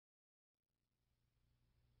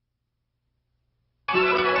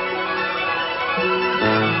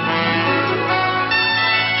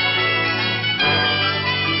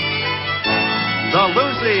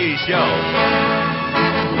Show.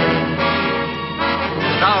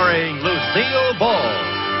 Starring Lucille Ball.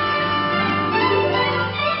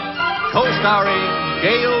 Co-starring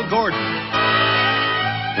Gail Gordon.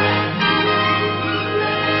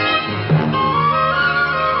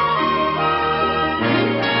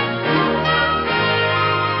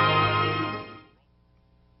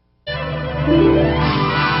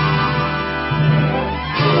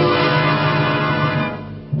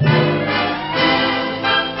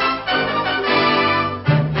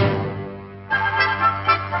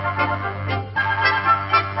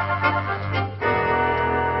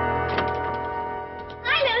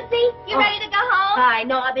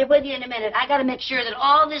 No, I'll be with you in a minute. I gotta make sure that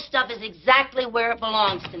all this stuff is exactly where it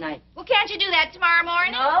belongs tonight. Well, can't you do that tomorrow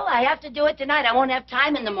morning? No, I have to do it tonight. I won't have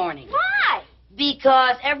time in the morning. Why?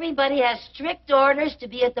 Because everybody has strict orders to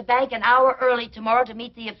be at the bank an hour early tomorrow to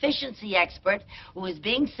meet the efficiency expert who is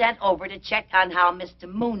being sent over to check on how Mr.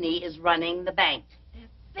 Mooney is running the bank.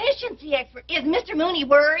 Efficiency expert? Is Mr. Mooney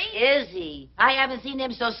worried? Is he? I haven't seen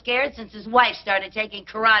him so scared since his wife started taking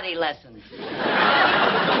karate lessons.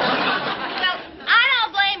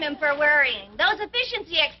 Him for worrying. Those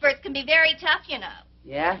efficiency experts can be very tough, you know.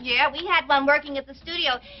 Yeah? Yeah, we had one working at the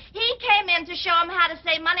studio. He came in to show him how to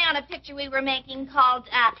save money on a picture we were making called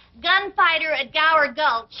Gunfighter at Gower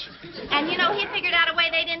Gulch. And, you know, he figured out a way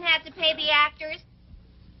they didn't have to pay the actors.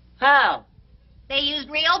 How? They used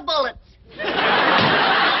real bullets.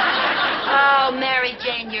 Oh, Mary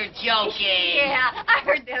Jane, you're joking. Yeah, I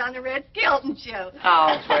heard that on the Red Skelton show.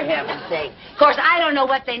 Oh, for heaven's sake. Of course, I don't know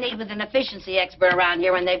what they need with an efficiency expert around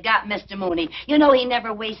here when they've got Mr. Mooney. You know he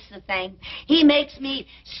never wastes a thing. He makes me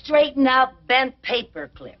straighten out bent paper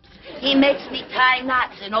clips. He makes me tie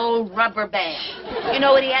knots in old rubber bands. You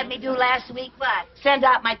know what he had me do last week? What? Send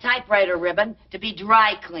out my typewriter ribbon to be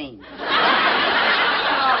dry cleaned. Oh,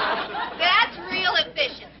 that's real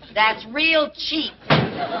efficient. That's real cheap.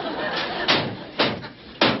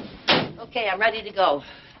 Okay, I'm ready to go.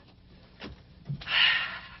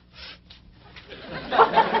 What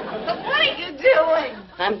are you doing?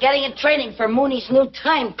 I'm getting in training for Mooney's new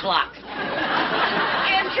time clock. In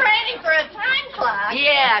training for a time clock?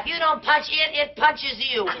 Yeah, if you don't punch it, it punches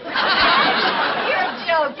you. You're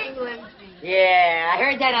joking, Lindsay. Yeah, I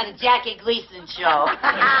heard that on the Jackie Gleason show.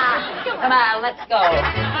 Come on, let's go.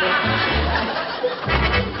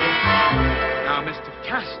 Now, Mr.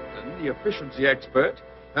 Caston, the efficiency expert,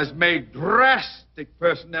 has made drastic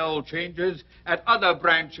personnel changes at other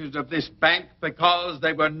branches of this bank because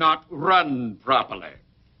they were not run properly.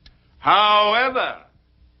 However,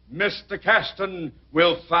 Mr. Caston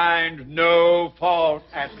will find no fault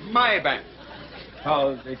at my bank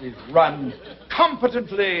because it is run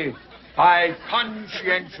competently by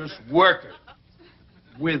conscientious workers,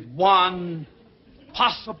 with one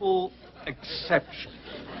possible exception.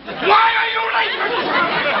 Why are you late?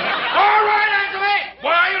 All right, answer me.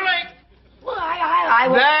 Why are you late? Well, I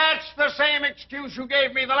That's the same excuse you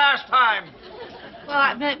gave me the last time.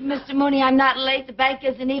 Well, Mr. Mooney, I'm not late. The bank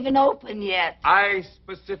isn't even open yet. I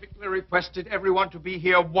specifically requested everyone to be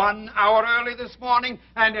here 1 hour early this morning,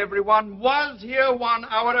 and everyone was here 1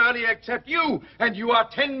 hour early except you, and you are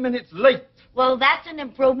 10 minutes late. Well, that's an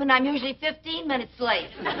improvement. I'm usually 15 minutes late.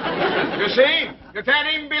 You see? You can't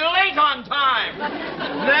even be late on time.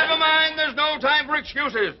 Never mind, there's no time for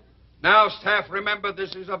excuses. Now, staff, remember,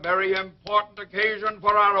 this is a very important occasion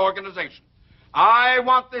for our organization. I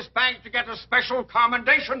want this bank to get a special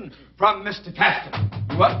commendation from Mr. Caston.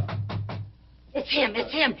 What? It's him.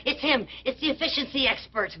 It's the efficiency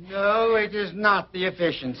expert. No, it is not the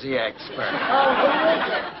efficiency expert. Oh, who is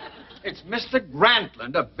it? It's Mr.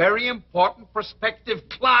 Grantland, a very important prospective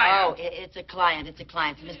client. Oh, it's a client. It's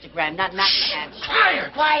Mr. Grant, not Grant.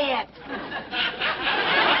 Quiet! Quiet.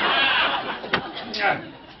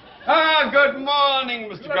 Good morning,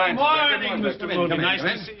 Mr. Grantland. Good morning, Mr. Mooney. Nice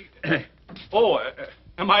to see you. Oh,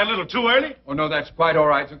 am I a little too early? Oh, no, that's quite all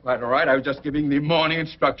right, sir, quite all right. I was just giving the morning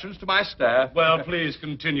instructions to my staff. Well, please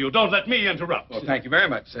continue. Don't let me interrupt. Well, thank you very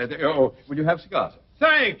much, sir. Will you have cigars, sir?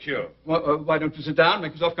 Thank you. Well, why don't you sit down,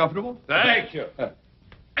 make yourself comfortable? Thank you.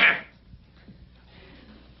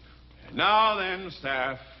 Now then,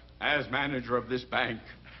 staff, as manager of this bank,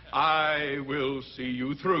 I will see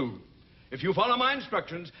you through. If you follow my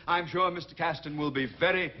instructions, I'm sure Mr. Caston will be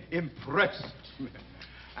very impressed.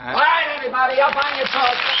 All right, everybody, up on your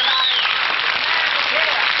toes.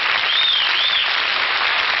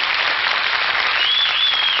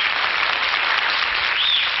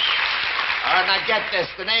 All right, now get this.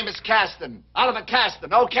 The name is Caston. Oliver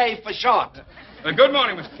Caston, okay for short. Good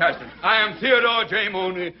morning, Mr. Caston. I am Theodore J.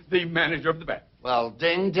 Mooney, the manager of the bank. Well,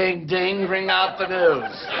 ding, ding, ding, ring out the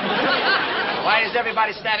news. Why is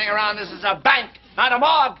everybody standing around? This is a bank, not a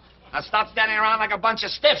morgue. Now stop standing around like a bunch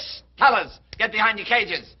of stiffs. Tellers, get behind your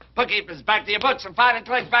cages. Bookkeepers, back to your books. And filing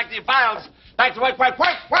clerks, back to your files. Back to work.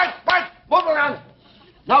 Move around.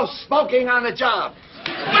 No smoking on the job.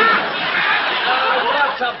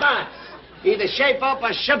 What's a box? Either shape up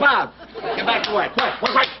or ship out. Get back to work. Work.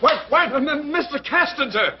 Mr.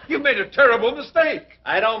 Caston, sir, you made a terrible mistake.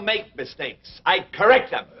 I don't make mistakes. I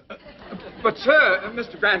correct them. But, sir,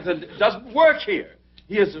 Mr. Grantham doesn't work here.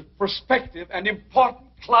 He is a prospective and important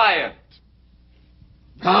client.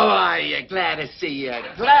 How are you? Glad to see you.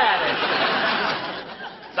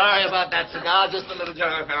 Sorry about that cigar. Just a little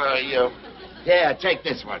jar for you. Yeah, take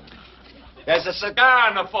this one. There's a cigar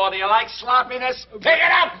in the floor. Do you like sloppiness? Pick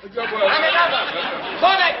it up! Pick it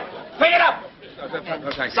up!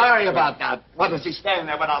 Sorry about that. What is he standing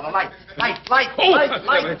there without a light? Light.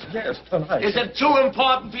 Yes, the light. Is it too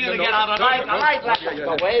important for you to get out a light? A light. But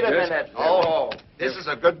wait a minute. Oh, this is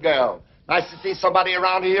a good girl. Nice to see somebody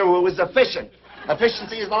around here who is efficient.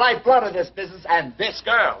 Efficiency is the lifeblood of this business, and this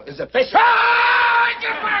girl is efficient.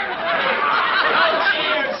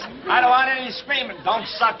 I don't want any screaming. Don't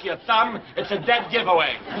suck your thumb. It's a dead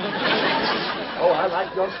giveaway. Oh, I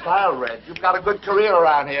like your style, Red. You've got a good career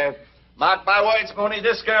around here. Mark my words, Mooney,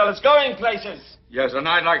 this girl is going places. Yes, and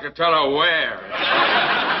I'd like to tell her where.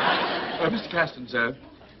 Mr. Caston, sir.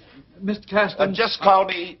 Mr. Caston. Just call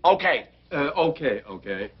me okay.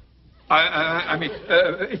 Okay. I mean,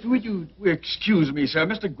 if you excuse me, sir,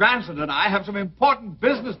 Mr. Grantham and I have some important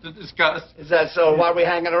business to discuss. Is that so? What are we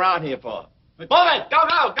hanging around here for? Move it! Go!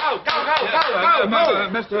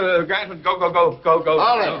 Mr. Grantham, go.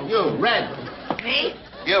 All right, you, Red. Me?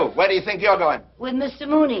 You, where do you think you're going? With Mr.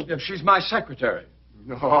 Mooney. Yeah, she's my secretary.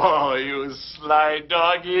 Oh, you sly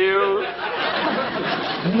dog, you.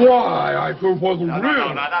 Why, I go for the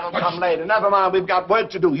No, that'll come later. Never mind, we've got work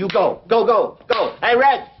to do. You go. Go. Hey,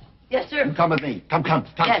 Red. Yes, sir. You come with me. Come. Yes.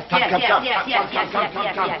 Now,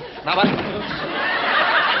 what?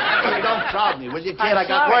 Don't crowd me, will you, kid? I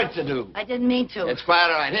got work to do. I didn't mean to. It's quite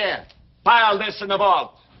all right. Here, pile this in the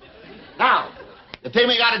vault. Now, the thing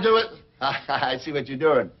we got to do it. I see what you're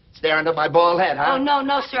doing. Staring at my bald head, huh? Oh, no,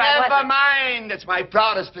 sir. Never mind. It's my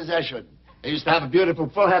proudest possession. I used to have a beautiful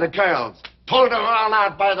full head of curls. Pulled them all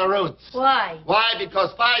out by the roots. Why? Why?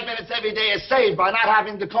 Because 5 minutes every day is saved by not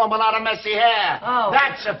having to comb a lot of messy hair. Oh.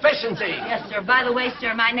 That's efficiency. Yes, sir. By the way,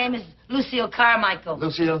 sir, my name is Lucille Carmichael.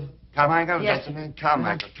 Lucille Carmichael? Yes. That's the name?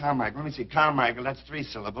 Carmichael. Let me see. Carmichael, that's 3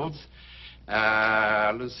 syllables.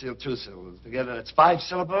 Lucille, 2 syllables. Together, that's 5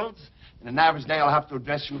 syllables. In an average day, I'll have to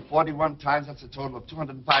address you 41 times. That's a total of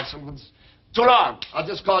 205 syllables. Too long. I'll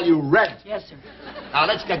just call you Red. Yes, sir. Now,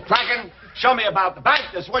 let's get cracking. Show me about the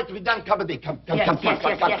bank. There's work to be done. Come with me. Come. Yes. Come.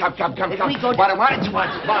 If we go Why did you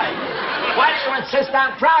want to buy? Why do you insist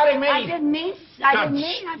on crowding me? I didn't mean. I'm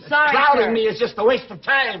sorry, Crowding sir. me is just a waste of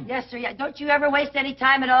time. Yes, sir. Yeah. Don't you ever waste any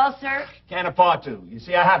time at all, sir? Can't afford to. You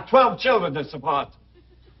see, I have 12 children to support.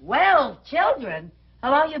 Well, children.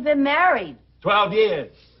 How long you been married? 12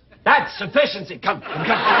 years. That's sufficiency. Come.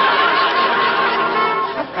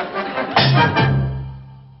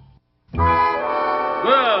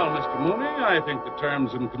 Well, Mr. Mooney, I think the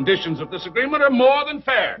terms and conditions of this agreement are more than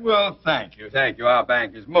fair. Well, thank you. Our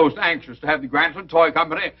bank is most anxious to have the Grantham Toy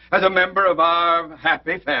Company as a member of our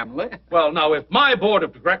happy family. Well, now, if my board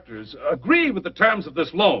of directors agree with the terms of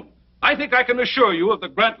this loan, I think I can assure you of the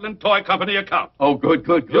Grantland Toy Company account. Oh, good.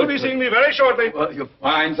 You'll be seeing me very shortly. Well, you're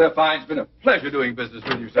fine, sir, fine. It's been a pleasure doing business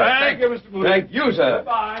with you, sir. Thank you, Mr. Mooney. Thank you, sir.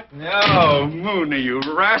 Goodbye. Oh, Mooney, you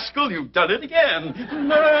rascal. You've done it again.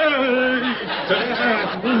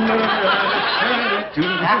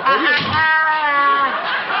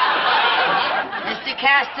 Mr.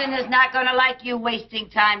 Caston is not going to like you wasting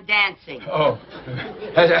time dancing. Oh,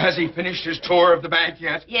 has he finished his tour of the bank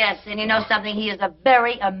yet? Yes, and you know something? He is a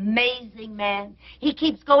very amazing man. He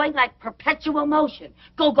keeps going like perpetual motion.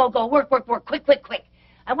 Go, work, quick.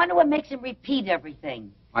 I wonder what makes him repeat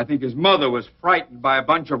everything. I think his mother was frightened by a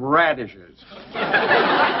bunch of radishes.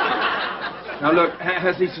 Now, look,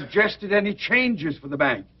 has he suggested any changes for the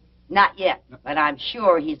bank? Not yet, but I'm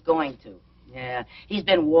sure he's going to. Yeah, he's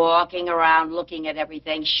been walking around looking at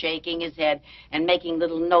everything, shaking his head, and making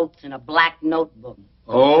little notes in a black notebook.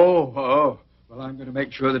 Oh. Well, I'm going to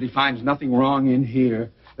make sure that he finds nothing wrong in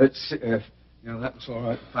here. Let's see. That's all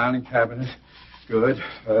right. Filing cabinet. Good.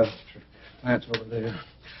 That's over there.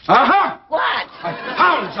 Aha! What? I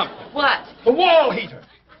found something. What? The wall heater.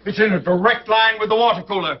 It's in a direct line with the water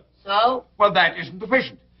cooler. So? Well, that isn't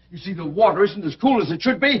efficient. You see, the water isn't as cool as it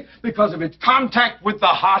should be because of its contact with the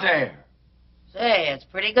hot air. Say, it's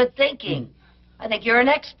pretty good thinking. I think you're an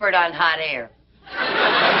expert on hot air.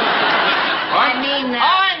 I mean that.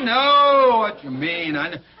 I know what you mean.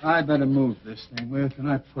 I'd better move this thing. Where can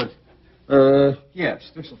I put it?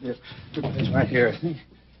 Yes, this will be a good place right here, I think.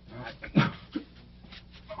 All right.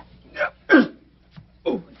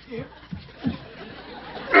 Oh, yeah.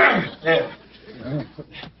 There. Put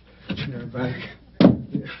the chair back.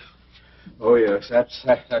 Oh, yes,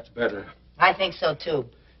 that's better. I think so, too.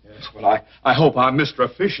 Yes, well, I hope our Mr.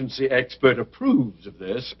 Efficiency expert approves of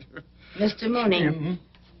this. Mr. Mooney,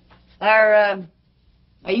 Mm-hmm.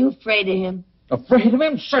 are you afraid of him? Afraid of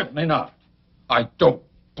him? Certainly not. I don't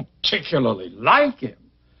particularly like him.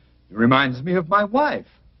 He reminds me of my wife.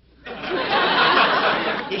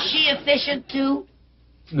 Is she efficient, too?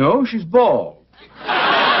 No, she's bald.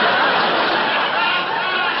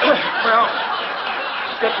 Well,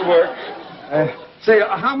 let's get to work. Say,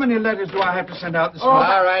 how many letters do I have to send out this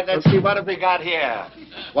morning? All right, let's see. What have we got here?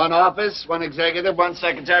 One office, one executive, one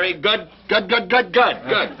secretary. Good.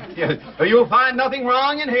 Yes. You'll find nothing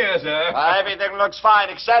wrong in here, sir. Everything looks fine,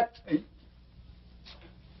 except...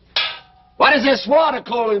 What is this water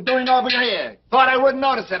cooler doing over here? Thought I wouldn't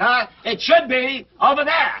notice it, huh? It should be over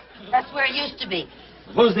there. That's where it used to be.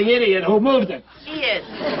 Who's the idiot who moved it? She is.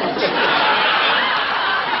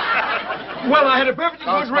 Well, I had a perfectly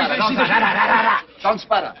good reason to see that. Don't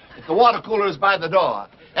sputter. If the water cooler is by the door,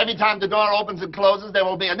 every time the door opens and closes, there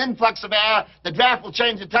will be an influx of air. The draft will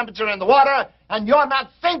change the temperature in the water, and you're not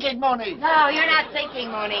thinking, Mooney. No, you're not thinking,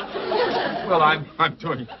 Mooney. Well, I'm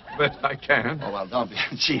doing the best I can. Oh, well, don't be.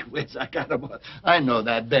 Gee whiz, I know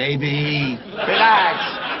that, baby. Relax.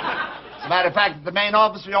 As a matter of fact, at the main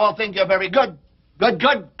office, we all think you're very good. Good.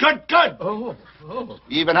 Oh.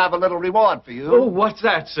 We even have a little reward for you. Oh, what's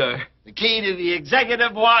that, sir? The key to the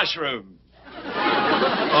executive washroom.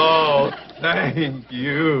 Oh, thank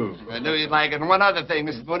you. I knew you'd like it. And one other thing,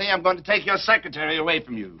 Mrs. Mooney, I'm going to take your secretary away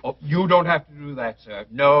from you. Oh, you don't have to do that, sir.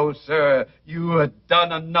 No, sir. You have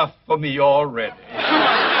done enough for me already.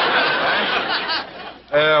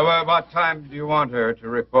 What time do you want her to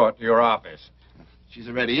report to your office? She's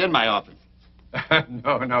already in my office.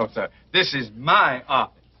 No, sir. This is my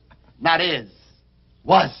office. Not is.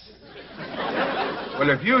 Was. Well,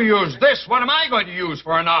 if you use this, what am I going to use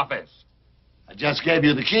for an office? I just gave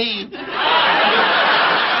you the key. All right,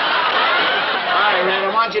 Red,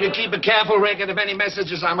 I want you to keep a careful record of any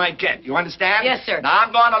messages I might get. You understand? Yes, sir. Now,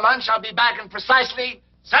 I'm going to lunch. I'll be back in precisely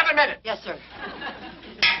 7 minutes. Yes, sir.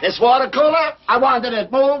 This water cooler, I wanted it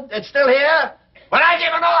moved. It's still here. When I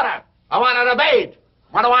give an order, I want it obeyed.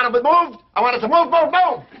 When I want it moved, I want it to move.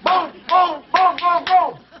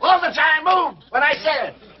 All the time, move when I say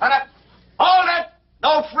it. Hold it.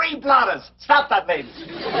 No free blotters. Stop that, ladies.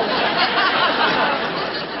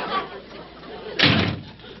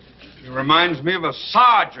 He reminds me of a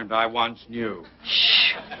sergeant I once knew.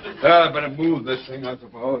 Shh. I better move this thing, I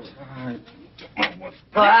suppose.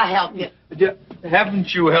 Well, I'll help you.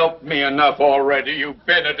 Haven't you helped me enough already, you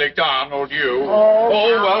Benedict Arnold, you?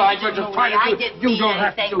 Oh, well, I was just trying to I didn't mean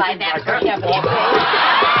anything by that.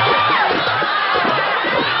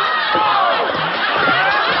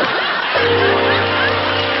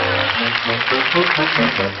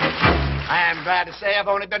 I am glad to say I've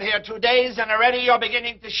only been here 2 days, and already you're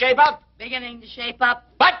beginning to shape up. Beginning to shape up.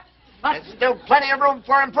 But there's still plenty of room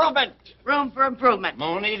for improvement. Room for improvement.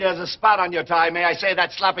 Mooney, there's a spot on your tie. May I say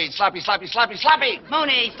that sloppy. Mooney, sloppy. I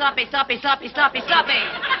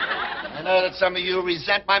know that some of you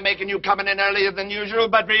resent my making you coming in earlier than usual,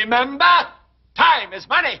 but remember, time is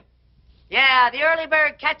money. Yeah, the early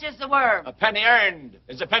bird catches the worm. A penny earned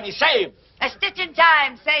is a penny saved. A stitch in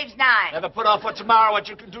time saves 9. Never put off for tomorrow what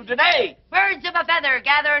you can do today. Birds of a feather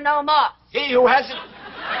gather no moss. He who hasn't...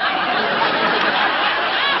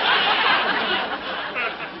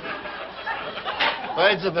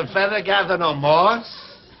 Birds of a feather gather no moss?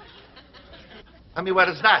 I mean, what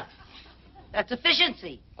is that? That's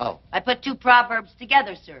efficiency. Oh. I put 2 proverbs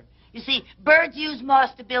together, sir. You see, birds use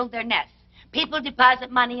moss to build their nests. People deposit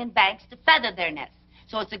money in banks to feather their nests.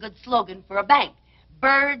 So it's a good slogan for a bank.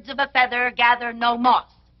 Birds of a feather gather no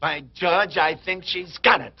moss. By George, I think she's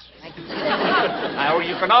got it. Now,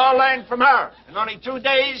 you can all learn from her. In only 2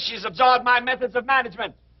 days, she's absorbed my methods of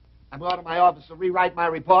management. I'm going to my office to rewrite my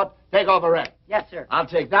report. Take over, Red. Yes, sir. I'll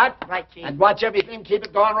take that. Right, Chief. And watch everything. Keep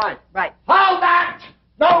it going right. Right. Hold that!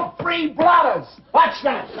 No free blotters. Watch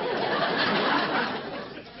that.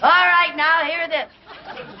 All right, now, hear this.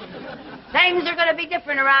 Things are going to be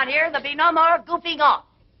different around here. There'll be no more goofing off.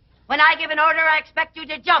 When I give an order, I expect you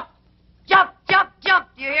to jump. Jump. Do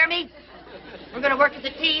you hear me? We're going to work as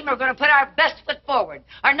a team. We're going to put our best foot forward,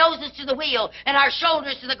 our noses to the wheel, and our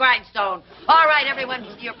shoulders to the grindstone. All right, everyone,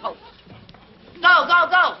 to your post. Go.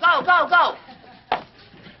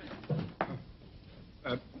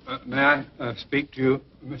 May I speak to you,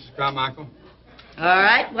 Mrs. Carmichael? All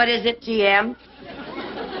right, what is it, TM?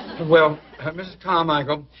 Well, Mrs.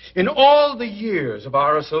 Carmichael, in all the years of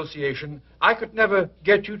our association, I could never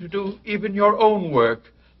get you to do even your own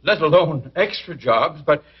work, let alone extra jobs.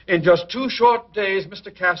 But in just 2 short days,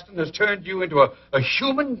 Mr. Caston has turned you into a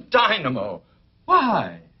human dynamo.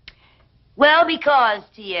 Why? Well, because,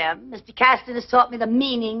 TM, Mr. Caston has taught me the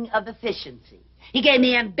meaning of efficiency. He gave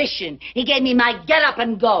me ambition. He gave me my get up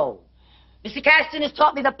and go. Mr. Caston has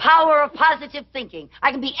taught me the power of positive thinking.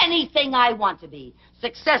 I can be anything I want to be.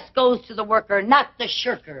 Success goes to the worker, not the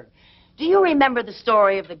shirker. Do you remember the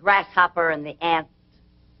story of the grasshopper and the ant?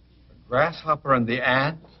 The grasshopper and the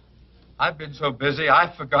ant? I've been so busy,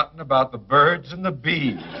 I've forgotten about the birds and the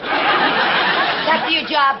bees. That's your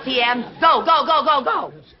job, TM. Go, go, go, go,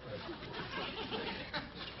 go.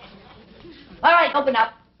 All right, open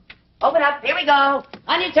up. Open up. Here we go.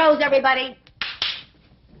 On your toes, everybody.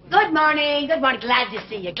 Good morning. Good morning. Glad to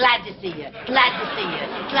see you. Glad to see you. Glad to see you.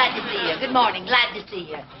 Glad to see you. Good morning. Glad to see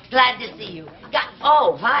you. Glad to see you.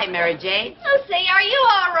 Oh, hi, Mary Jane. Lucy, are you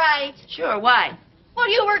all right? Sure, why? Well,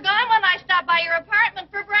 you were gone when I stopped by your apartment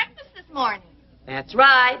for breakfast this morning. That's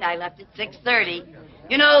right. I left at 6:30.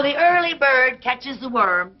 You know, the early bird catches the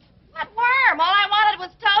worm. What worm? All I wanted was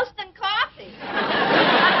toast and coffee.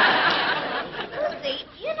 Lucy,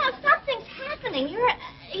 you know, something's happening.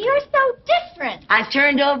 You're so different. I've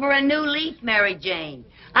turned over a new leaf, Mary Jane.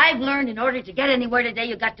 I've learned in order to get anywhere today,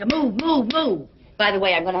 you've got to move, move, move. By the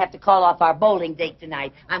way, I'm going to have to call off our bowling date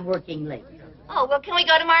tonight. I'm working late. Oh, well, can we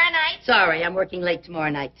go tomorrow night? Sorry, I'm working late tomorrow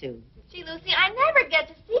night, too. Gee, Lucy, I never get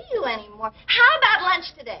to see you anymore. How about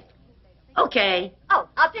lunch today? Okay. Oh,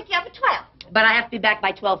 I'll pick you up at 12. But I have to be back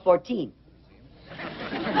by 12:14.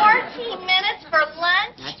 14 minutes for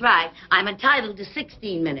lunch? That's right. I'm entitled to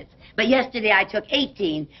 16 minutes. But yesterday I took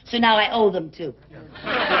 18, so now I owe them 2. Lucy,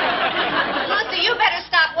 you better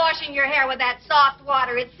stop washing your hair with that soft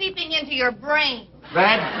water. It's seeping into your brain.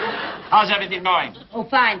 Red, how's everything going? Oh,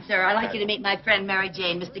 fine, sir. I'd like you to meet my friend Mary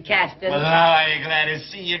Jane, Mr. Caston. Well, I'm glad to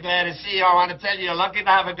see you, glad to see you. I want to tell you, you're lucky to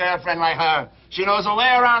have a girlfriend like her. She knows her way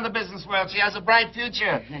around the business world. She has a bright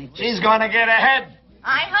future. She's going to get ahead.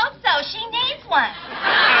 I hope so. She needs one.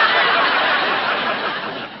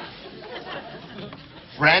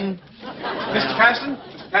 Friend? Mr. Caston?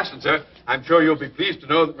 Mr. Caston, sir, I'm sure you'll be pleased to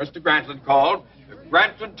know that Mr. Grantland called. The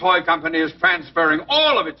Grantland Toy Company is transferring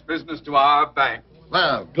all of its business to our bank.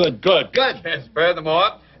 Well, good. Yes,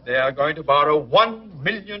 furthermore, they are going to borrow $1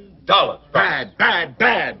 million. Bad.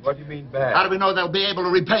 What do you mean bad? How do we know they'll be able to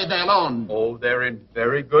repay their loan? Oh, they're in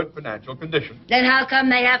very good financial condition. Then how come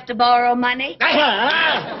they have to borrow money? Good.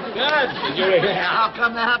 How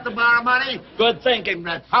come they have to borrow money? Good thinking,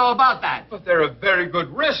 Red. How about that? But they're a very good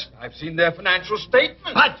risk. I've seen their financial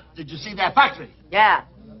statements. What? Did you see their factory? Yeah.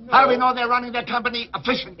 How do we know they're running their company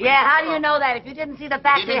efficiently? Yeah, how do you know that? If you didn't see the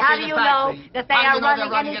factory, how do you know that they are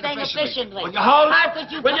running anything efficiently? Will you hold How it?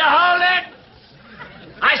 could you... Will you hold it?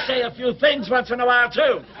 I say a few things once in a while,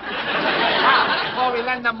 too. Now, before we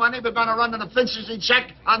lend them money, we're going to run an efficiency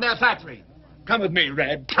check on their factory. Come with me,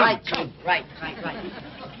 Red. Come. Right.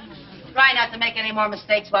 Try not to make any more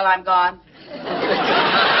mistakes while I'm gone.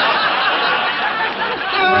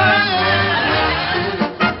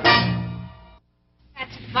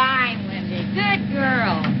 That's fine, Lindy. Good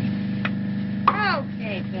girl.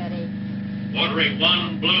 Okay, Betty. Ordering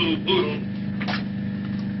 1 blue poodle.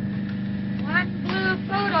 1 blue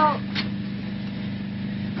poodle.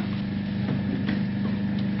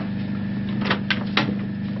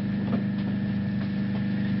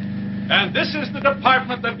 And this is the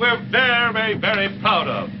department that we're very, very proud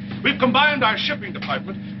of. We've combined our shipping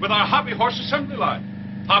department with our hobby horse assembly line.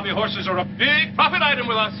 Hobby horses are a big profit item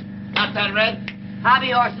with us. Got that, Red?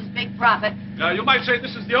 Hobby horses, big profit. You might say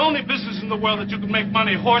this is the only business in the world that you can make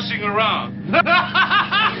money horsing around.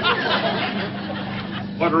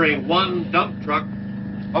 Ordering 1 dump truck.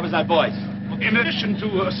 What was that, boys? In addition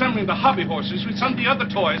to assembling the hobby horses, we send the other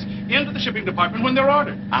toys into the shipping department when they're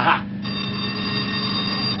ordered. Aha.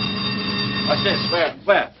 What's this?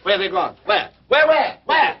 Where are they going? Where?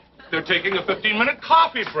 They're taking a 15-minute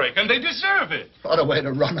coffee break, and they deserve it. What a way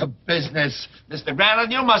to run a business. Mr.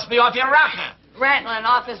 Grantland, you must be off your rocker. Grantland,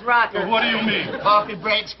 off his rocker. What do you mean? Coffee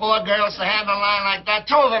breaks, 4 girls to handle a line like that.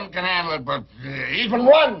 2 of them can handle it, but even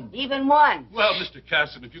one. Even one. Well, Mr.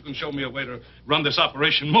 Caston, if you can show me a way to run this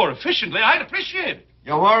operation more efficiently, I'd appreciate it.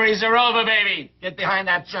 Your worries are over, baby. Get behind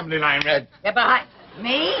that assembly line, Red. Get behind...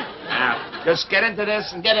 Me? Now, just get into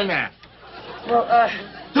this and get in there. Well,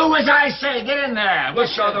 Do as I say. Get in there. We'll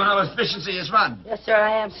show them how efficiency is run. Yes, sir,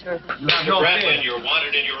 I am, sir. You have Mr. no Bradley, fear. you're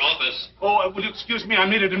wanted in your office. Oh, will you excuse me? I'm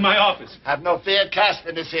needed in my office. Have no fear.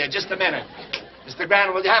 Caston is here. Just a minute. Mr.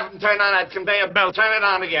 Grant, will you have him turn on that conveyor belt? Turn it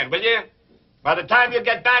on again, will you? By the time you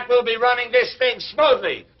get back, we'll be running this thing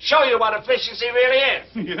smoothly. Show you what efficiency really is.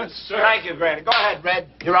 Yes, sir. Thank you, Grant. Go ahead, Red.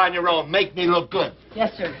 You're on your own. Make me look good.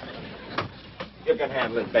 Yes, sir. You can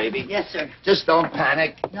handle it, baby. Yes, sir. Just don't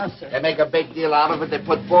panic. No, sir. They make a big deal out of it. They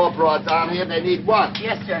put 4 broads on here. They need 1.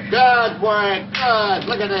 Yes, sir. Good work. Good.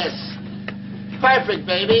 Look at this. Perfect,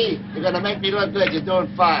 baby. You're going to make me look good. You're doing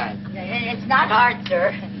fine. It's not hard,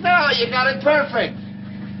 sir. No, you got it perfect.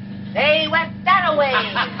 They went that away.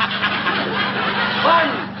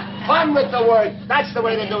 Fun with the work. That's the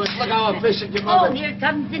way to do it. Look how efficient you're Oh, moving. here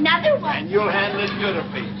comes another one. And you'll handle it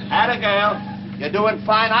beautifully. Atta girl. You're doing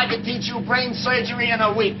fine. I can teach you brain surgery in a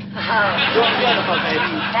week. Doing beautiful, baby.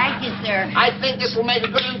 Thank you, sir. I think this will make a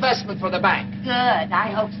good investment for the bank. Good. I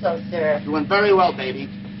hope so, sir. Doing very well, baby.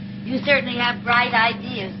 You certainly have bright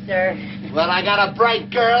ideas, sir. Well, I got a bright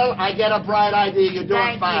girl. I get a bright idea. You're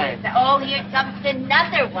doing Thank fine. you. Oh, here comes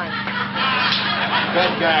another one.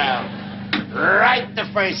 Good girl. Right the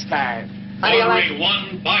first time. How do you like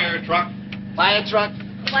Ordering 1 fire truck. fire truck?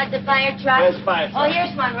 Want the fire truck? Where's fire truck? Oh,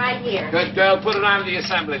 here's one right here. Good girl. Put it on the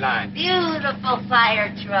assembly line. Beautiful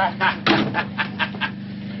fire truck.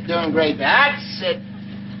 Doing great. That's it.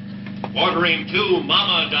 Ordering 2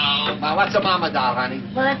 mama dolls. Now, what's a mama doll, honey?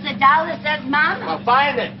 Well, it's a doll that says Mama. Well,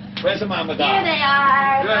 find it. Where's a mama doll? Here they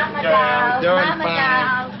are. Good Mama girl. dolls. Doing Mama fine.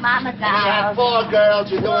 dolls. Mama We have dolls. 4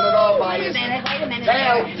 girls. You're doing it all by Wait a yourself. minute. Wait a minute.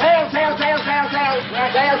 Tail, tail, tail, tail, tail, tail.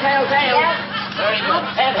 Tail, tail, tail. Yes. Very good.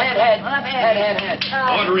 Head, head, head. Up Head, head, head.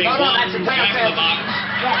 Ordering No, no, 1 that's a tail, jack in tail. the box.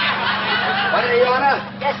 Yes. What did he order?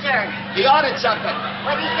 Yes, sir. He ordered something.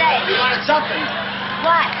 What did he say? He ordered something.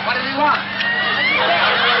 What? What did he want?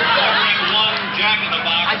 Ordering 1 jack in the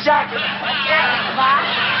box. A jacket. Jack in the box.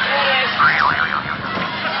 There it is.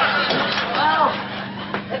 Oh.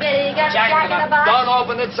 Okay, you got the jack in the box? Don't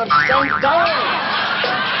open it. Some stink. Don't.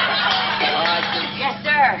 Yes,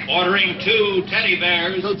 sir. Ordering 2 teddy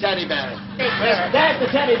bears. 2 teddy bears. Big sir. There's the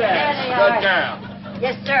teddy bears. There they Good are. girl.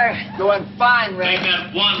 Yes, sir. Doing fine, They Ray.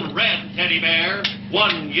 got 1 red teddy bear,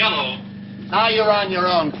 1 yellow. Now you're on your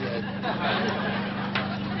own, kid.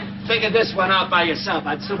 Figure this one out by yourself.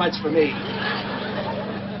 That's too much for me.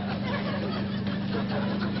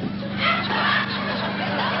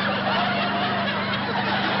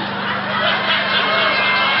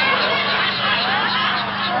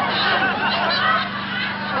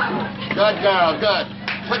 Good girl, good.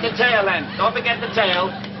 Put the tail in. Don't forget the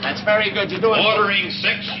tail. That's very good. You're doing Ordering 6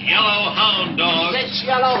 yellow hound dogs. 6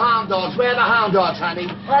 yellow hound dogs. Where are the hound dogs, honey?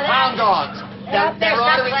 Well, hound dogs. they're up there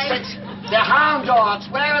ordering someplace. 6. They're hound dogs.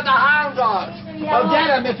 Where are the hound dogs? Well, get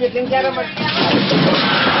them if you can get them.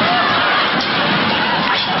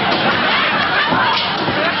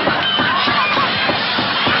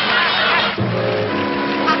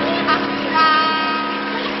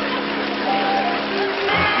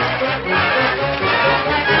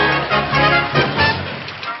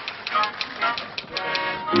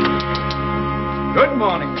 Good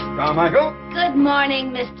morning, Mr. Carmichael. Good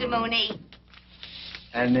morning, Mr. Mooney.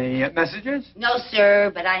 Any messages? No,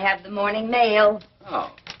 sir, but I have the morning mail.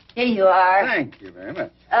 Oh, Here you are. thank you very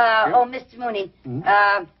much. Oh, Mr. Mooney. Hmm?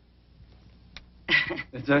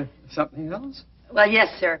 Is there something else? Well, yes,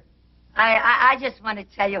 sir. I just want to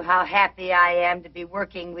tell you how happy I am to be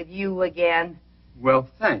working with you again. Well,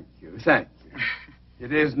 thank you, thank you.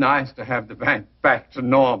 It is nice to have the bank back to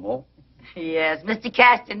normal. Yes, Mr.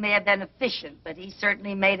 Caston may have been efficient, but he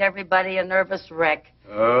certainly made everybody a nervous wreck.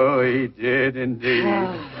 Oh, he did indeed.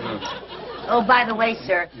 Oh, by the way,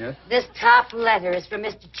 sir, Yes? this top letter is from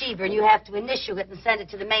Mr. Cheever, and you have to initial it and send it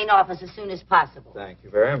to the main office as soon as possible. Thank you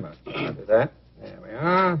very much. I'll do that. There we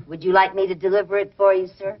are. Would you like me to deliver it for you,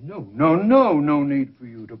 sir? No need for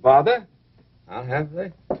you to bother. I'll have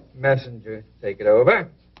the messenger take it over.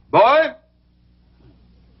 Boy?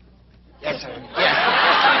 Yes, sir. Yes.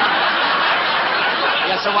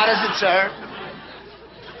 Yes, sir. What is it, sir?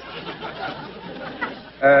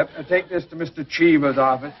 Take this to Mr. Cheever's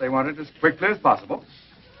office. They want it as quickly as possible.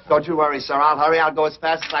 Don't you worry, sir. I'll hurry. I'll go as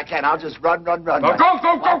fast as I can. I'll just run. Go! Run! Quick! Out!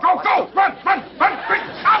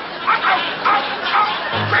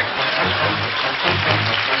 Quick!